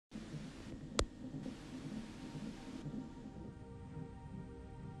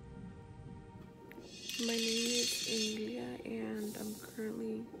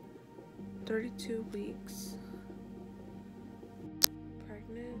32 weeks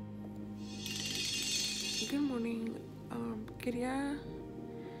pregnant. Good morning. Quería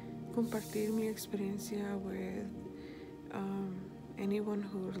compartir mi experiencia with anyone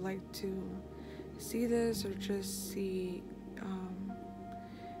who would like to see this or just see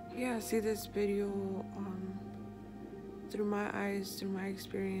this video through my eyes, through my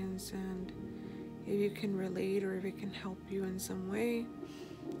experience, and if you can relate or if it can help you in some way.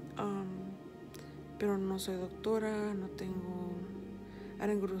 Pero no soy doctora, I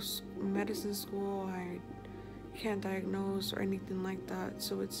didn't go to medicine school, I can't diagnose or anything like that,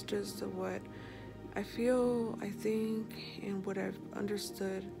 so it's just what I feel, I think, and what I've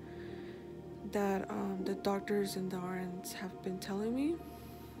understood that the doctors and the RNs have been telling me.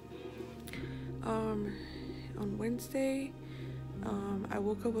 On Wednesday, I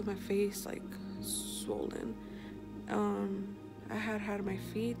woke up with my face like swollen. I had my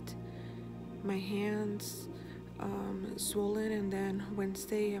feet, my hands swollen, and then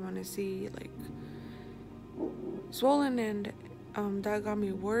Wednesday I'm gonna see like swollen, and that got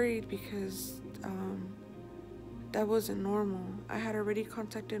me worried because that wasn't normal. I had already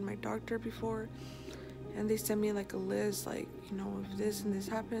contacted my doctor before, and they sent me like a list, like, you know, if this and this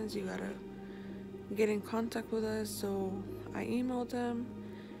happens, you gotta get in contact with us. So I emailed them,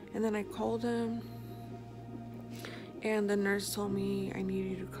 and then I called them, and the nurse told me I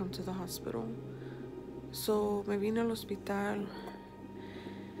needed to come to the hospital. So me vine al hospital.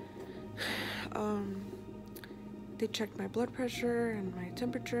 They checked my blood pressure and my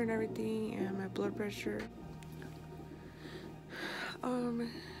temperature and everything, and my blood pressure.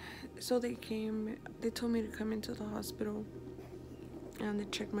 So they told me to come into the hospital, and they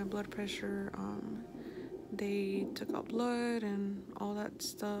checked my blood pressure. They took out blood and all that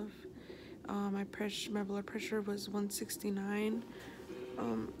stuff. My blood pressure was 169.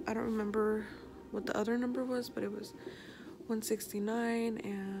 I don't remember what the other number was, but it was 169,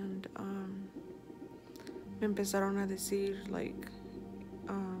 and me empezaron a decir like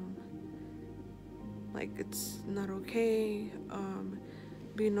it's not okay.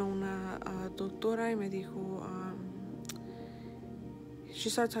 Vino una doctora y me dijo, she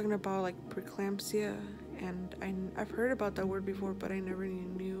started talking about like preeclampsia, and I've heard about that word before, but I never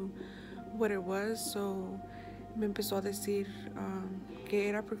knew what it was. So me empezó a decir que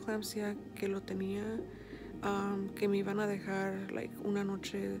era preeclampsia, que lo tenía, que me iban a dejar like una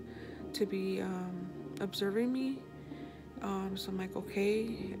noche to be observing me. So I'm like,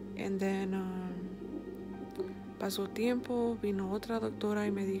 okay. And then pasó tiempo, vino otra doctora y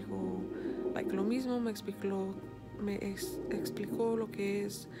me dijo like lo mismo, me explicó lo que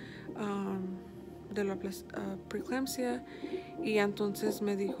es de la preeclampsia, y entonces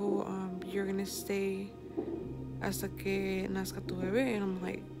me dijo, you're gonna stay hasta que nazca tu bebé. And I'm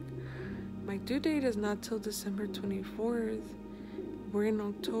like, my due date is not till December 24th. We're in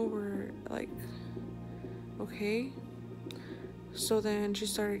October, like, okay. So then she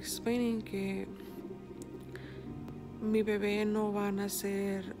started explaining que mi bebé no va a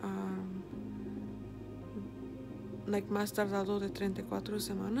nacer like más tardado de 34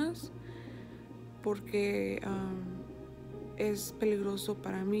 semanas porque es peligroso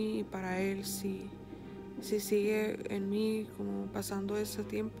para mí y para él si sigue en mí como pasando ese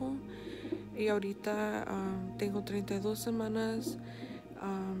tiempo. Y ahorita tengo 32 semanas.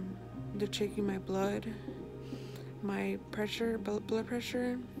 They're checking my blood, my blood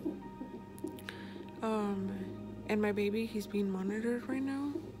pressure, and my baby, he's being monitored right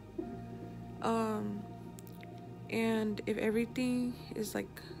now. And if everything is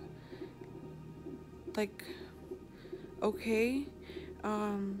like okay,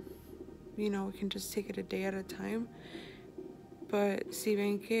 you know, we can just take it a day at a time. But si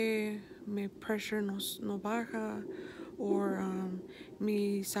ven que mi pressure no baja, or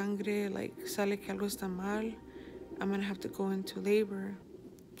mi sangre like sale que algo está mal, I'm gonna have to go into labor.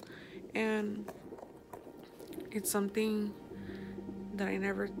 And it's something that I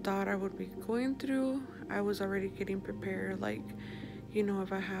never thought I would be going through. I was already getting prepared, like, you know,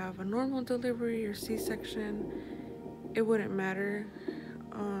 if I have a normal delivery or C-section, it wouldn't matter.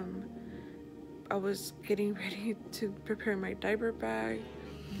 I was getting ready to prepare my diaper bag,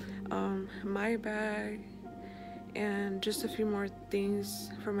 my bag, and just a few more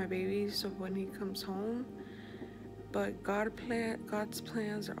things for my baby so when he comes home. But God's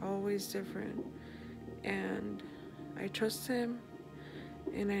plans are always different, and I trust him,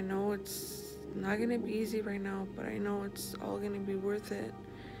 and I know it's not gonna be easy right now, but I know it's all gonna be worth it.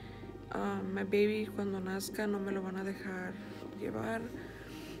 My baby, cuando nazca, no me lo van a dejar llevar.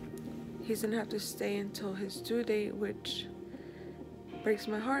 He's gonna have to stay until his due date, which breaks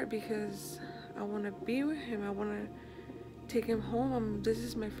my heart because I want to be with him. I want to take him home. This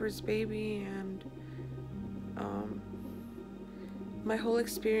is my first baby, and my whole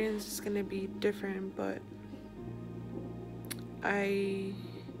experience is going to be different, but I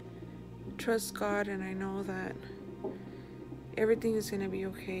trust God, and I know that everything is going to be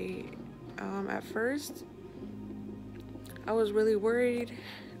okay. At first, I was really worried,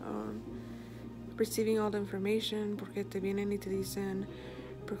 receiving all the information, porque te vienen y te dicen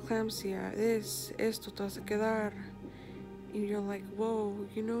preeclampsia, esto te vas a quedar, and you're like, whoa,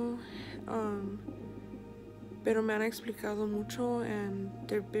 you know. Pero me han explicado mucho, and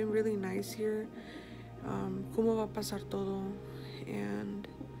they've been really nice here. Cómo va a pasar todo, and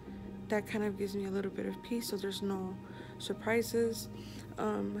that kind of gives me a little bit of peace, so there's no surprises.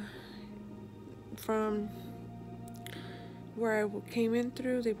 From where I came in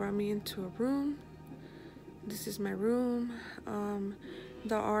through, they brought me into a room. This is my room.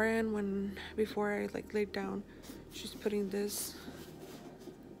 The RN, before I laid down, she's putting this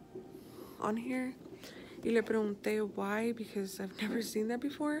on here. Y le pregunté why, because I've never seen that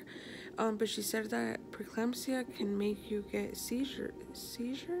before. But she said that preeclampsia can make you get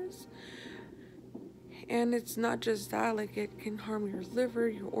seizures. And it's not just that, it can harm your liver,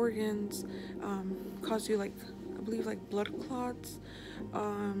 your organs, cause you I believe blood clots.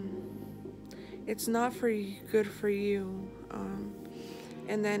 It's not good for you.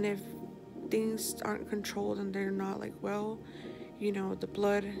 And then if things aren't controlled and they're not well, you know, the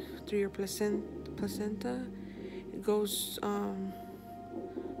blood through your placenta, it goes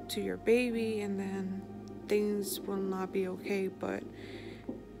to your baby, and then things will not be okay. But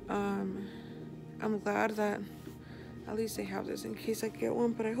I'm glad that at least they have this in case I get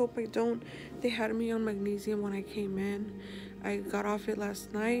one, but I hope I don't. They had me on magnesium when I came in. I got off it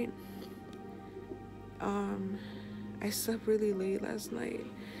last night. I slept really late last night,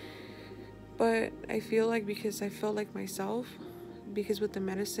 but I feel because I felt like myself, because with the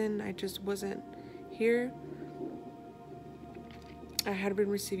medicine I just wasn't here. I had been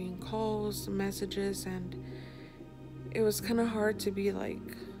receiving calls, messages, and it was kind of hard to be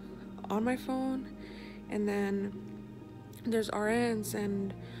on my phone. And then there's RNs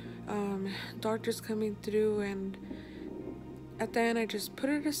and doctors coming through, and at the end I just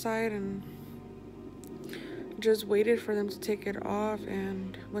put it aside and just waited for them to take it off.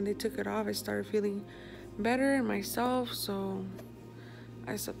 And when they took it off, I started feeling better in myself, so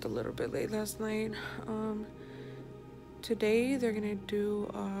I slept a little bit late last night. Today they're gonna do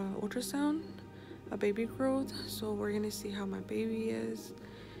ultrasound, a baby growth, so we're gonna see how my baby is,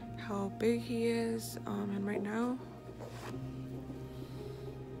 how big he is, and right now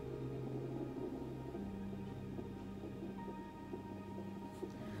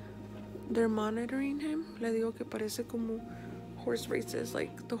they're monitoring him. Le digo que parece como horse races,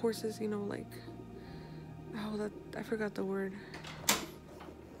 the horses, you know, I forgot the word.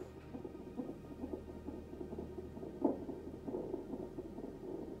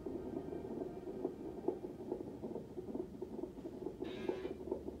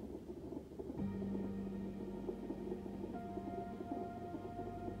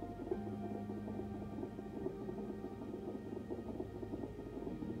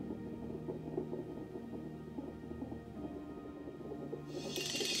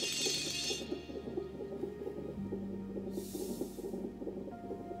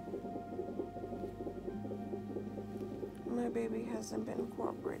 My baby hasn't been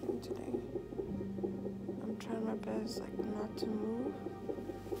cooperating today. I'm trying my best not to move.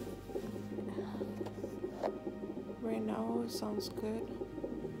 Right now it sounds good,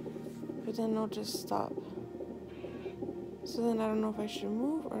 but then it'll just stop. So then I don't know if I should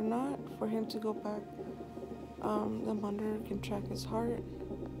move or not for him to go back. The monitor can track his heart,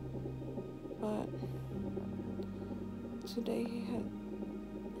 but today he had,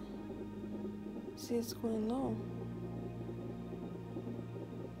 see, it's going low.